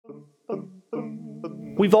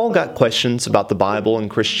We've all got questions about the Bible and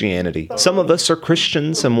Christianity. Some of us are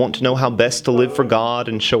Christians and want to know how best to live for God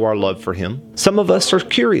and show our love for Him. Some of us are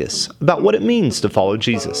curious about what it means to follow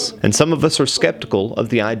Jesus. And some of us are skeptical of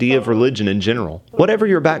the idea of religion in general. Whatever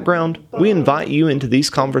your background, we invite you into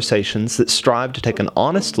these conversations that strive to take an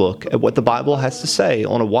honest look at what the Bible has to say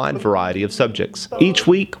on a wide variety of subjects. Each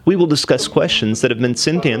week, we will discuss questions that have been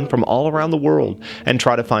sent in from all around the world and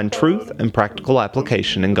try to find truth and practical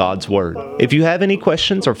application in God's Word. If you have any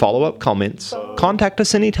questions or follow-up comments, contact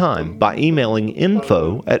us anytime by emailing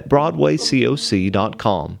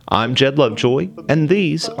info@broadwaycoc.com. I'm Jed Lovejoy, and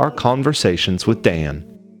these are Conversations with Dan.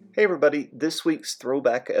 Hey everybody, this week's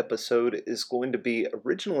throwback episode is going to be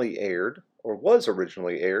was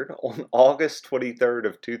originally aired on August 23rd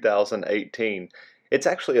of 2018. It's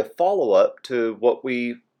actually a follow-up to what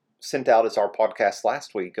we sent out as our podcast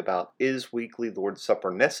last week about is weekly Lord's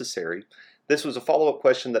Supper necessary? This was a follow-up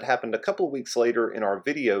question that happened a couple of weeks later in our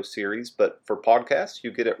video series, but for podcasts,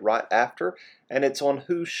 you get it right after, and it's on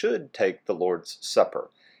who should take the Lord's Supper.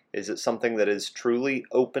 Is it something that is truly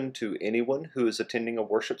open to anyone who is attending a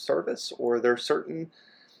worship service, or are there certain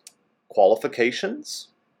qualifications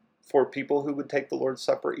for people who would take the Lord's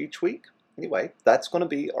Supper each week? Anyway, that's going to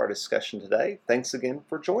be our discussion today. Thanks again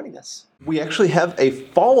for joining us. We actually have a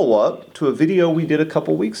follow-up to a video we did a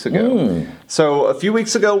couple weeks ago. So a few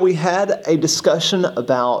weeks ago, we had a discussion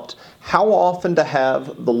about how often to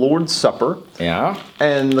have the Lord's Supper. Yeah.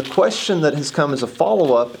 And the question that has come as a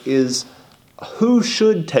follow-up is, who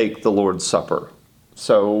should take the Lord's Supper?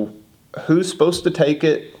 So who's supposed to take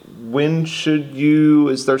it? When should you?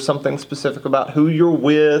 Is there something specific about who you're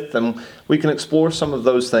with? And we can explore some of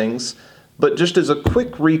those things. But just as a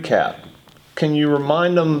quick recap, can you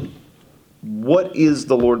remind them what is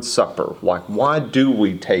the Lord's Supper? Like, why do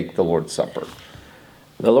we take the Lord's Supper?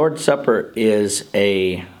 The Lord's Supper is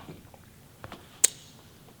a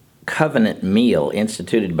covenant meal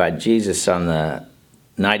instituted by Jesus on the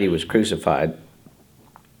night he was crucified.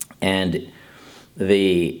 And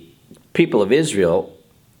the people of Israel,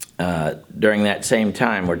 during that same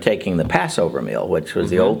time, were taking the Passover meal, which was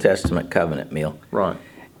the Old Testament covenant meal. Right.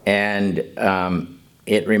 And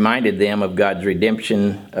it reminded them of God's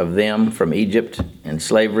redemption of them from Egypt and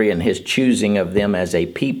slavery and His choosing of them as a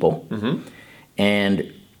people.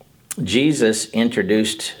 And Jesus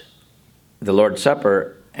introduced the Lord's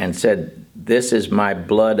Supper and said, "This is my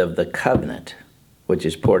blood of the covenant, which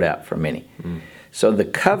is poured out for many." So the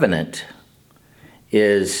covenant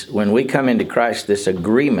is when we come into Christ, this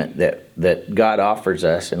agreement that God offers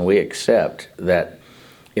us and we accept that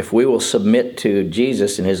if we will submit to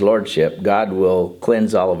Jesus and His Lordship, God will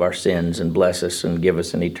cleanse all of our sins and bless us and give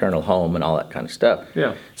us an eternal home and all that kind of stuff.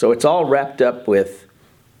 Yeah. So it's all wrapped up with,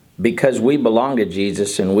 because we belong to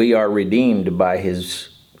Jesus and we are redeemed by His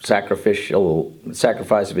sacrifice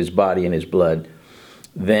of His body and His blood,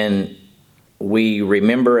 then we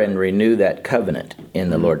remember and renew that covenant in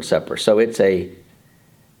the Lord's Supper. So it's a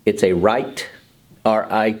rite,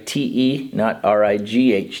 R-I-T-E, not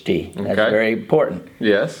R-I-G-H-T. That's very important.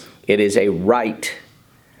 Yes. It is a rite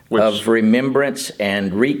of remembrance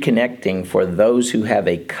and reconnecting for those who have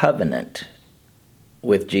a covenant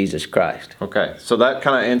with Jesus Christ. Okay, so that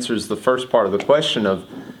kind of answers the first part of the question of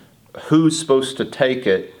who's supposed to take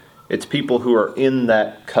it. It's people who are in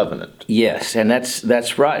that covenant. Yes, and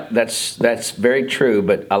that's right. That's very true,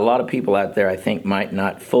 but a lot of people out there, I think, might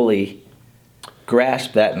not fully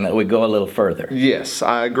grasp that, and that we go a little further. Yes,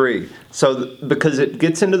 I agree. So because it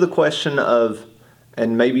gets into the question of,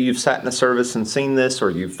 and maybe you've sat in a service and seen this, or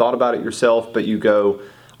you've thought about it yourself, but you go,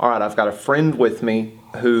 all right, I've got a friend with me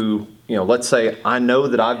who, let's say I know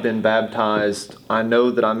that I've been baptized, I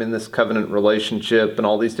know that I'm in this covenant relationship and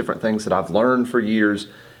all these different things that I've learned for years.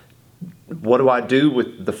 What do I do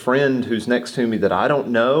with the friend who's next to me that I don't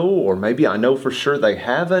know, or maybe I know for sure they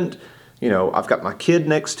haven't? I've got my kid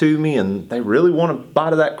next to me and they really want a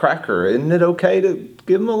bite of that cracker. Isn't it okay to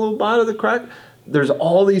give them a little bite of the cracker? There's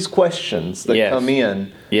all these questions that come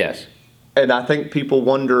in. Yes. And I think people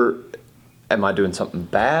wonder, am I doing something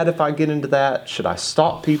bad if I get into that? Should I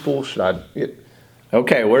stop people?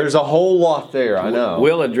 Okay, there's a whole lot there, I know.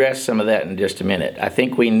 We'll address some of that in just a minute. I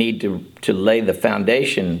think we need to lay the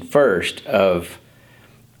foundation first of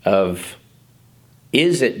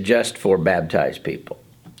is it just for baptized people?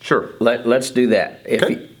 Sure. Let's do that.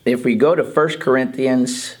 If we go to 1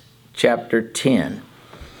 Corinthians chapter 10,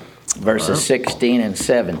 verses 16 and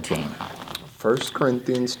 17. 1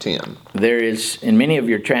 Corinthians 10. There is, in many of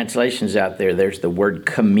your translations out there, there's the word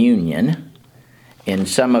communion. In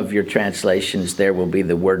some of your translations, there will be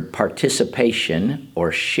the word participation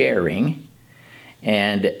or sharing.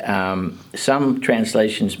 And some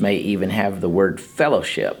translations may even have the word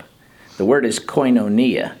fellowship. The word is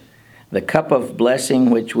koinonia. The cup of blessing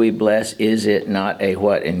which we bless, is it not a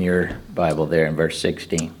what in your Bible there in verse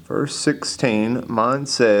 16? Verse 16, mine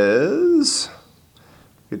says,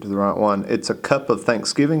 get to the right one, it's a cup of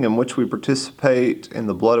thanksgiving in which we participate in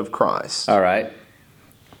the blood of Christ. All right.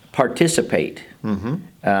 Participate.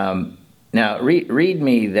 Mm-hmm. Now, read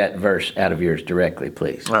me that verse out of yours directly,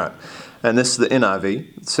 please. All right. And this is the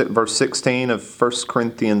NIV, verse 16 of 1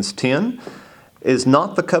 Corinthians 10. Is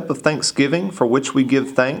not the cup of thanksgiving for which we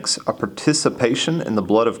give thanks a participation in the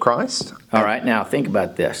blood of Christ? All right, now think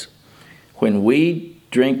about this. When we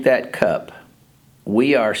drink that cup,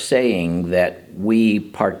 we are saying that we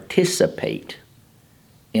participate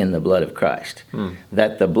in the blood of Christ.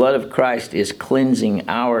 That the blood of Christ is cleansing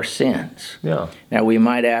our sins. Yeah. Now we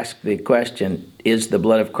might ask the question, is the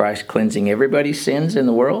blood of Christ cleansing everybody's sins in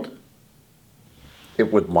the world?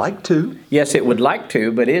 It would like to. Yes, it would like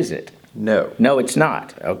to, but is it? No. No, it's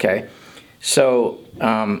not, okay? So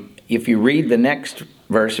if you read the next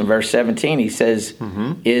verse, in verse 17, he says,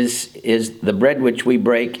 is the bread which we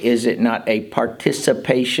break, is it not a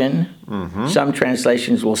participation? Some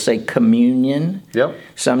translations will say communion. Yep.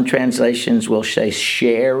 Some translations will say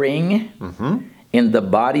sharing in the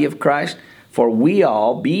body of Christ. For we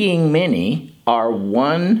all, being many, are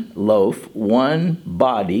one loaf, one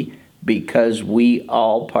body, because we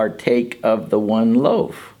all partake of the one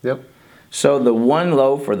loaf. Yep. So the one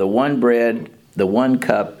loaf or the one bread, the one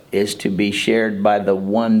cup is to be shared by the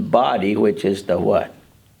one body, which is the what?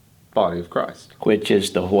 Body of Christ. Which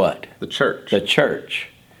is the what? The church. The church.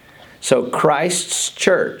 So Christ's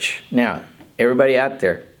church. Now, everybody out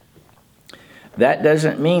there, that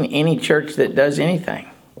doesn't mean any church that does anything.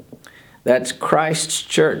 That's Christ's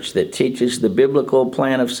church that teaches the biblical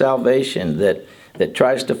plan of salvation, that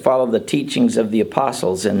tries to follow the teachings of the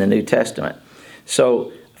apostles in the New Testament.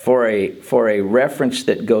 So for a reference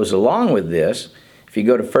that goes along with this, if you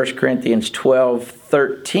go to 1 Corinthians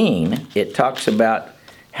 12:13, it talks about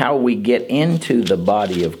how we get into the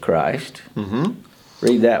body of Christ.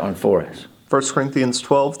 Read that one for us. 1 Corinthians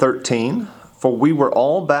 12:13. For we were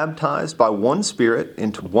all baptized by one Spirit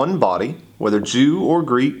into one body, whether Jew or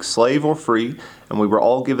Greek, slave or free, and we were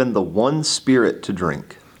all given the one Spirit to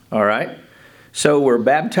drink. All right. So we're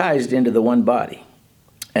baptized into the one body.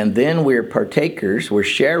 And then we're partakers, we're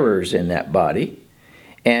sharers in that body.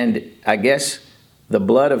 And I guess the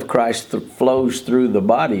blood of Christ flows through the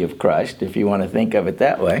body of Christ, if you want to think of it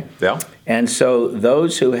that way. Yeah. And so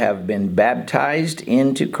those who have been baptized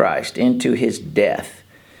into Christ, into his death,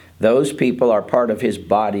 those people are part of his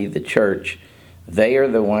body, the church. They are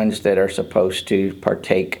the ones that are supposed to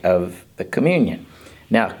partake of the communion.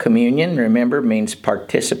 Now, communion, remember, means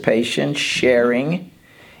participation, sharing,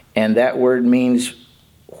 and that word means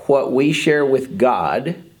what we share with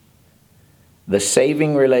God, the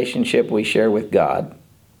saving relationship we share with God,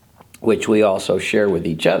 which we also share with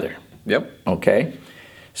each other. Yep. Okay?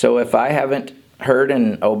 So if I haven't heard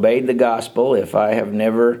and obeyed the gospel, if I have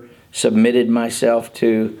never submitted myself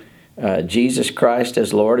to Jesus Christ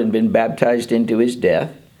as Lord and been baptized into his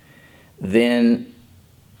death, then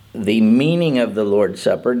the meaning of the Lord's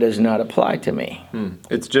Supper does not apply to me.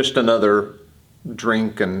 It's just another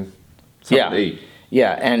drink and something to eat.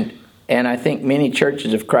 Yeah, and I think many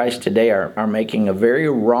churches of Christ today are making a very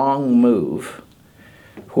wrong move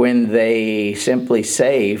when they simply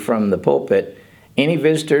say from the pulpit, any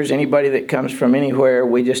visitors, anybody that comes from anywhere,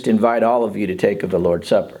 we just invite all of you to take of the Lord's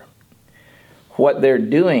Supper. What they're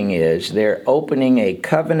doing is they're opening a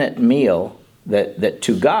covenant meal that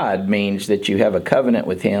to God means that you have a covenant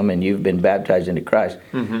with him and you've been baptized into Christ.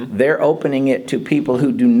 They're opening it to people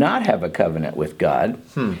who do not have a covenant with God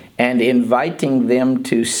and inviting them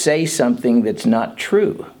to say something that's not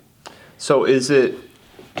true. So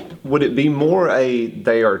would it be more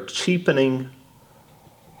they are cheapening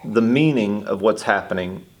the meaning of what's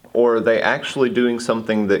happening, or are they actually doing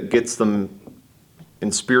something that gets them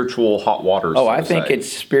in spiritual hot waters? Oh, I think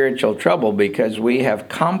it's spiritual trouble because we have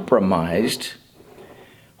compromised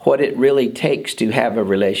what it really takes to have a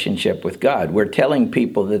relationship with God. We're telling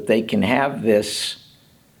people that they can have this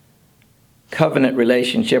covenant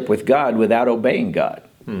relationship with God without obeying God.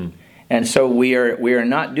 And so we are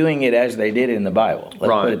not doing it as they did in the Bible.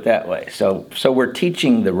 Let's put it that way. So we're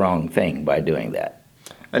teaching the wrong thing by doing that.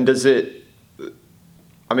 And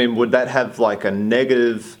would that have like a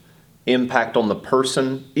negative impact on the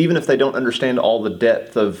person, even if they don't understand all the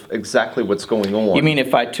depth of exactly what's going on? You mean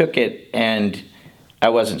if I took it and I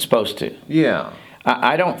wasn't supposed to? Yeah.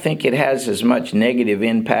 I don't think it has as much negative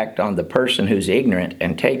impact on the person who's ignorant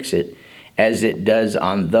and takes it as it does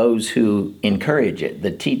on those who encourage it, the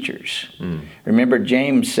teachers. Remember,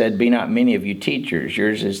 James said, "Be not many of you teachers,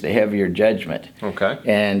 yours is the heavier judgment." Okay.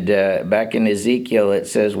 And back in Ezekiel, it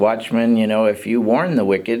says, "Watchman, if you warn the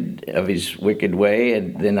wicked of his wicked way,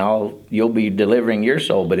 then you'll be delivering your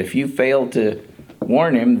soul. But if you fail to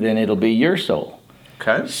warn him, then it'll be your soul."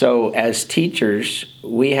 Okay. So as teachers,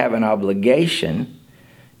 we have an obligation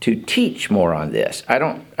to teach more on this. I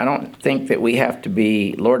don't think that we have to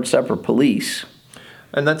be Lord's Supper police.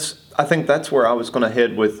 And I think that's where I was going to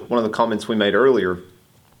head with one of the comments we made earlier.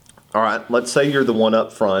 All right, let's say you're the one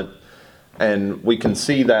up front, and we can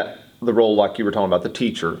see that the role, like you were talking about, the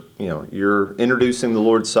teacher. You're introducing the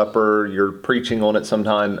Lord's Supper, you're preaching on it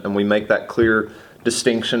sometime, and we make that clear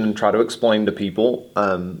distinction and try to explain to people.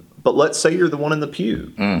 But let's say you're the one in the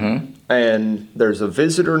pew, and there's a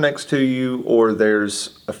visitor next to you, or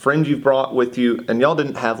there's a friend you've brought with you, and y'all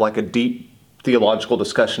didn't have like a deep theological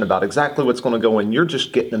discussion about exactly what's going to go in. You're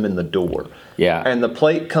just getting them in the door. Yeah. And the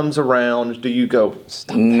plate comes around. Do you go,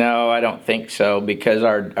 "Stop"? No, I don't think so, because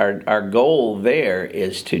our goal there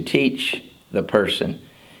is to teach the person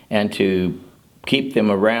and to keep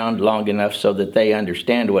them around long enough so that they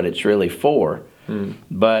understand what it's really for.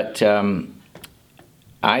 But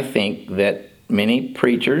I think that many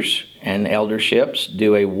preachers and elderships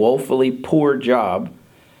do a woefully poor job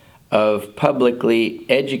of publicly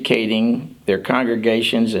educating their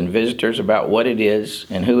congregations and visitors about what it is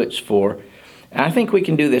and who it's for. And I think we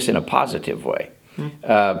can do this in a positive way.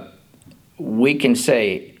 We can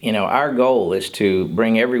say, our goal is to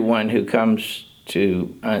bring everyone who comes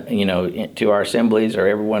to our assemblies, or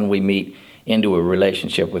everyone we meet, into a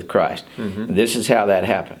relationship with Christ. This is how that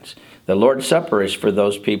happens. The Lord's Supper is for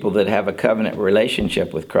those people that have a covenant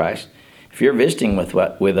relationship with Christ. If you're visiting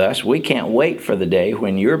with us, we can't wait for the day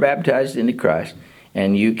when you're baptized into Christ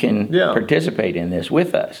and you can participate in this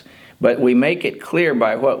with us. But we make it clear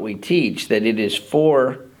by what we teach that it is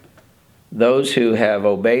for those who have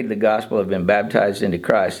obeyed the gospel, have been baptized into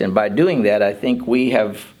Christ. And by doing that, I think we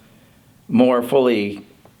have more fully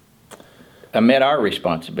met our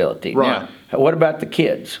responsibility. Right. Now, what about the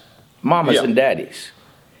kids? Mamas and daddies.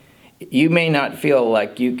 You may not feel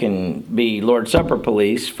like you can be Lord's Supper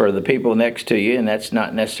police for the people next to you, and that's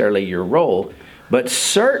not necessarily your role, but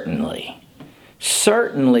certainly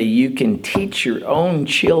you can teach your own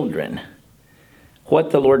children what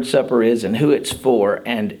the Lord's Supper is and who it's for,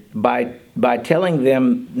 and by telling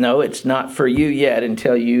them, no, it's not for you yet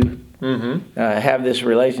until you have this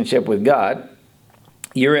relationship with God,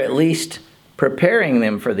 you're at least preparing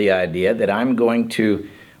them for the idea that I'm going to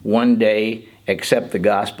one day accept the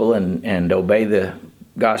gospel and obey the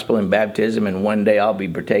gospel in baptism, and one day I'll be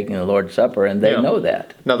partaking of the Lord's Supper, and they know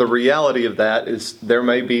that. Now, the reality of that is there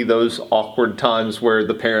may be those awkward times where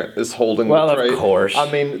the parent is holding the tray. Well, of course.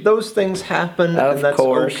 I mean, those things happen, and that's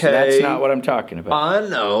course, okay. That's not what I'm talking about. I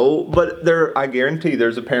know, but I guarantee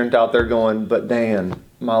there's a parent out there going, "But Dan,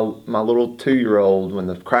 my little 2-year-old, when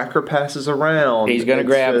the cracker passes around, he's going to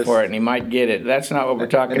grab for it, and he might get it." That's not what we're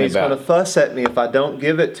talking about. And he's going to fuss at me if I don't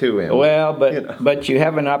give it to him. Well, but you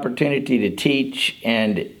have an opportunity to teach,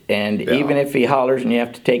 and even if he hollers and you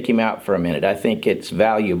have to take him out for a minute, I think it's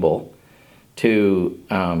valuable to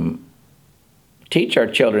teach our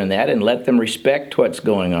children that and let them respect what's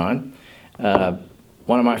going on.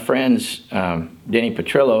 One of my friends, Denny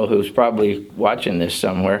Petrillo, who's probably watching this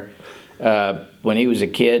somewhere, when he was a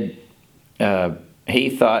kid, he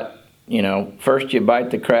thought, first you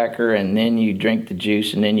bite the cracker and then you drink the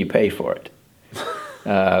juice and then you pay for it.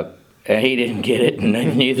 And he didn't get it,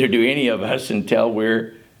 and neither do any of us until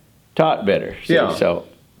we're taught better. So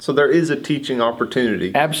there is a teaching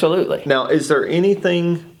opportunity. Absolutely. Now, is there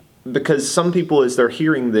anything, because some people, as they're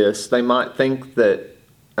hearing this, they might think that,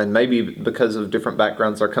 and maybe because of different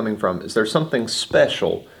backgrounds they're coming from, is there something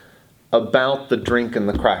special about the drink and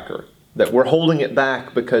the cracker? That we're holding it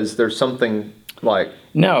back because there's something like...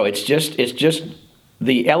 No, it's just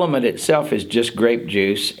the element itself is just grape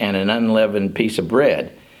juice and an unleavened piece of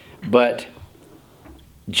bread. But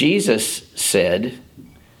Jesus said,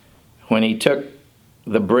 when he took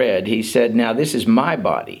the bread, he said, "Now this is my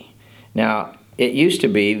body." Now, it used to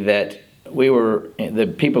be that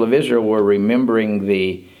the people of Israel were remembering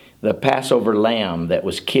the Passover lamb that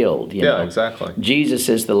was killed. Yeah, exactly. Jesus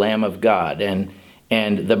is the Lamb of God, and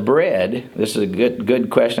the bread, this is a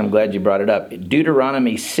good question, I'm glad you brought it up.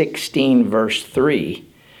 Deuteronomy 16, verse 3,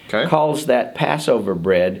 calls that Passover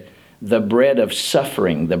bread the bread of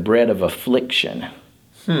suffering, the bread of affliction.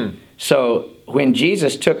 So when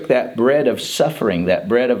Jesus took that bread of suffering, that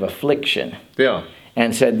bread of affliction,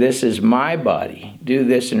 and said, "This is my body, do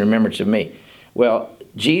this in remembrance of me." Well,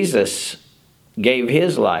 Jesus gave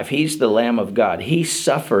his life. He's the Lamb of God. He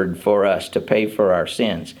suffered for us to pay for our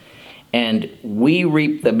sins. And we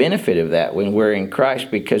reap the benefit of that when we're in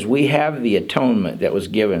Christ because we have the atonement that was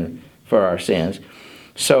given for our sins.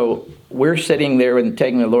 So we're sitting there and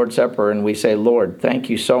taking the Lord's Supper and we say, Lord, thank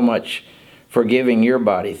you so much for giving your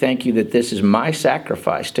body. Thank you that this is my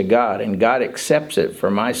sacrifice to God and God accepts it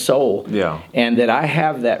for my soul. Yeah. And that I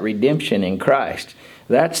have that redemption in Christ.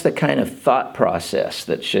 That's the kind of thought process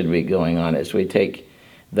that should be going on as we take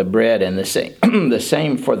the bread, and the same, the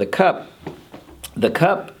same for the cup. The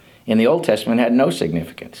cup in the Old Testament had no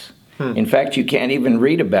significance. In fact, you can't even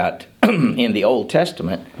read about in the Old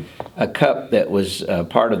Testament a cup that was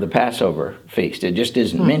part of the Passover feast. It just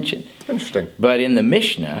isn't mentioned. Interesting. But in the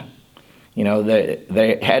Mishnah, you know,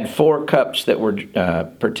 they had 4 cups that were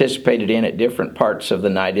participated in at different parts of the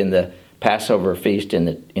night in the Passover feast in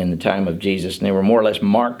the time of Jesus, and they were more or less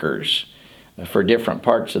markers for different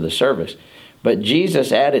parts of the service. But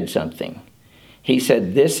Jesus added something. He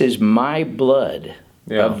said, "This is my blood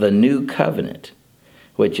of the new covenant,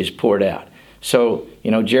 which is poured out." So,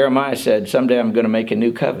 you know, Jeremiah said, someday I'm going to make a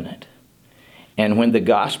new covenant. And when the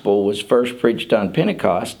gospel was first preached on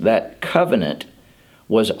Pentecost, that covenant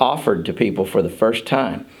was offered to people for the first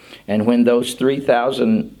time. And when those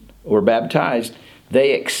 3,000 were baptized,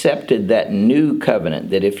 they accepted that new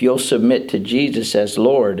covenant, that if you'll submit to Jesus as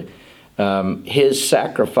Lord, his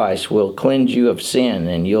sacrifice will cleanse you of sin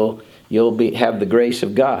and you'll have the grace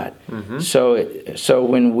of God. Mm-hmm. So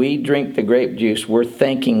when we drink the grape juice, we're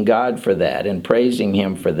thanking God for that and praising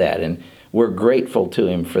him for that, and we're grateful to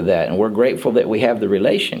him for that, and we're grateful that we have the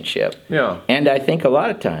relationship. Yeah. And I think a lot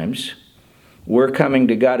of times we're coming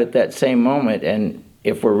to God at that same moment, and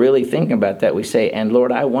if we're really thinking about that, we say, and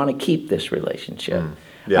Lord, I want to keep this relationship.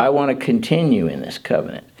 I want to continue in this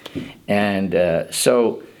covenant. And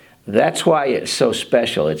so that's why it's so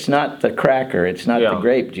special. It's not the cracker, it's not the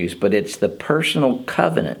grape juice, but it's the personal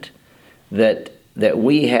covenant that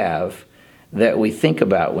we have, that we think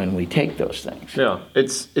about when we take those things. Yeah,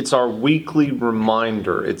 it's our weekly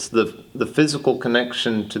reminder. It's the physical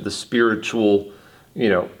connection to the spiritual,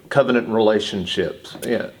 covenant relationships.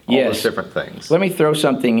 Yeah, all those different things. Let me throw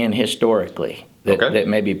something in historically that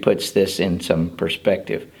maybe puts this in some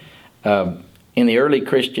perspective. In the early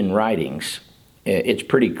Christian writings, it's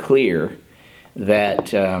pretty clear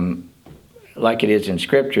that, like it is in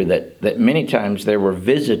Scripture, that many times there were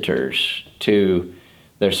visitors to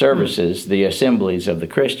their services, the assemblies of the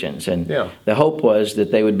Christians. And the hope was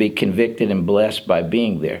that they would be convicted and blessed by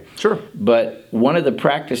being there. Sure. But one of the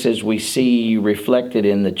practices we see reflected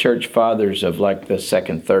in the church fathers of like the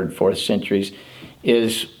 2nd, 3rd, 4th centuries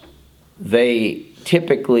is they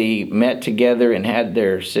typically met together and had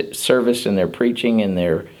their service and their preaching and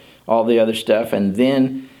their all the other stuff, and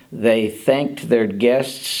then they thanked their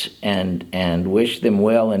guests and wished them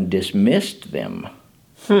well and dismissed them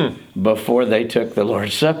before they took the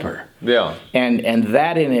Lord's Supper. Yeah. And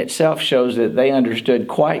that in itself shows that they understood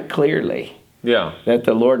quite clearly that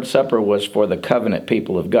the Lord's Supper was for the covenant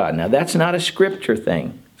people of God. Now, that's not a Scripture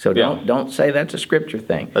thing. So don't say that's a Scripture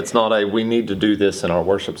thing. That's not we need to do this in our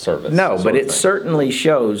worship service. No, but it certainly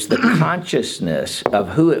shows the consciousness of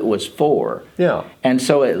who it was for. Yeah. And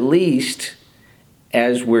so at least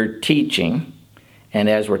as we're teaching, and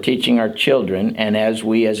as we're teaching our children, and as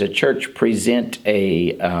we as a church present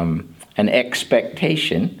an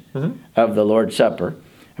expectation of the Lord's Supper,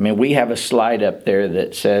 I mean, we have a slide up there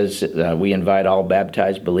that says we invite all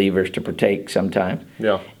baptized believers to partake sometime.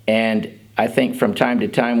 Yeah. And I think from time to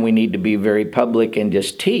time we need to be very public and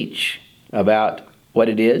just teach about what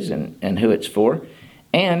it is and who it's for.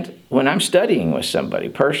 And when I'm studying with somebody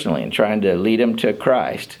personally and trying to lead them to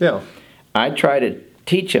Christ, I try to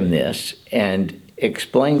teach them this and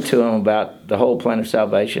explain to them about the whole plan of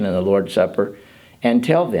salvation and the Lord's Supper, and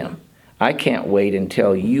tell them, I can't wait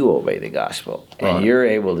until you obey the gospel and you're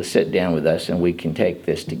able to sit down with us and we can take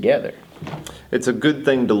this together. It's a good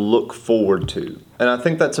thing to look forward to. And I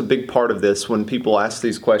think that's a big part of this. When people ask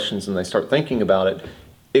these questions and they start thinking about it,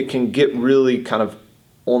 it can get really kind of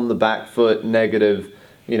on the back foot, negative.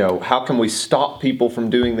 How can we stop people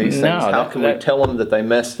from doing these things? How can we tell them that they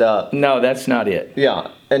messed up? No, that's not it.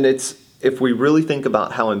 Yeah, and if we really think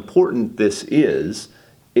about how important this is,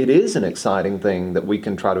 it is an exciting thing that we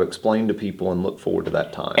can try to explain to people and look forward to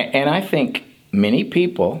that time. And I think many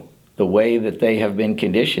people, the way that they have been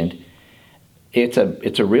conditioned, it's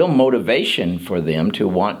a real motivation for them to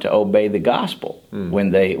want to obey the gospel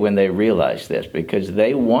when they realize this, because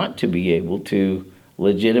they want to be able to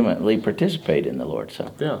legitimately participate in the Lord's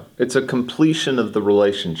Supper. Yeah, it's a completion of the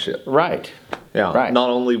relationship. Right. Yeah, right. Not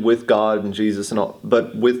only with God and Jesus and all,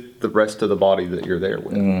 but with the rest of the body that you're there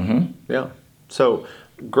with. Mm-hmm. Yeah. So,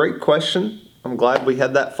 great question. I'm glad we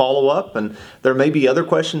had that follow-up, and there may be other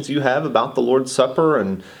questions you have about the Lord's Supper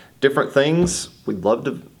and different things. We'd love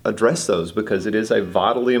to address those because it is a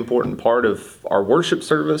vitally important part of our worship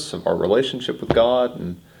service, of our relationship with God,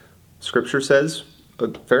 and Scripture says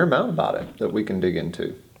a fair amount about it that we can dig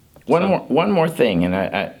into. One more thing,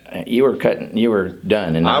 and you were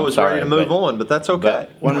done, and I was ready to move on, but that's okay.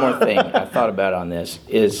 But one more thing I thought about on this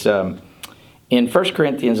is in 1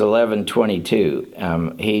 Corinthians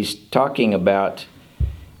 11:22, he's talking about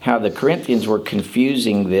how the Corinthians were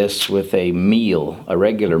confusing this with a meal, a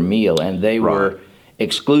regular meal, and they were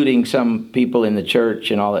excluding some people in the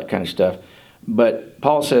church and all that kind of stuff. But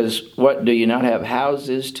Paul says, "What, do you not have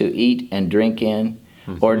houses to eat and drink in?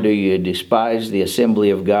 Or do you despise the assembly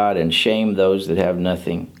of God and shame those that have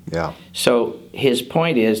nothing?" Yeah. So his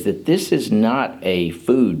point is that this is not a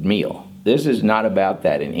food meal. This is not about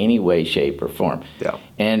that in any way, shape, or form. Yeah.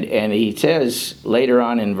 And he says later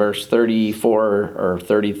on in verse 34 or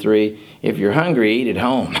 33, if you're hungry, eat at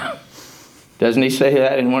home. Doesn't he say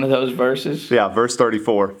that in one of those verses? Yeah, verse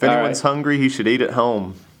 34. If anyone's hungry, he should eat at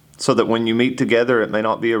home, so that when you meet together, it may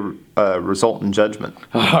not be a result in judgment.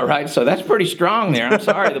 All right, so that's pretty strong there. I'm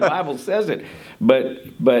sorry, the Bible says it. But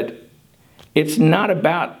it's not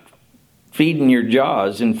about feeding your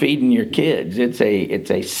jaws and feeding your kids. It's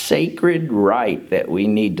a sacred right that we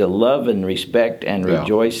need to love and respect and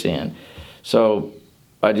rejoice in. So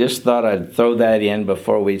I just thought I'd throw that in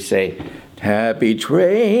before we say, "Happy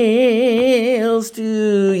trails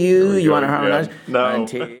to you." You want to harmonize? No.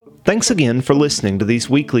 Thanks again for listening to these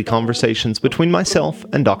weekly conversations between myself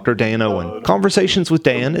and Dr. Dan Owen. Conversations with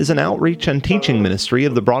Dan is an outreach and teaching ministry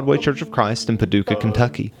of the Broadway Church of Christ in Paducah,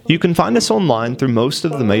 Kentucky. You can find us online through most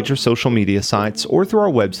of the major social media sites or through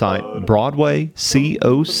our website,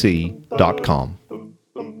 BroadwayCoc.com.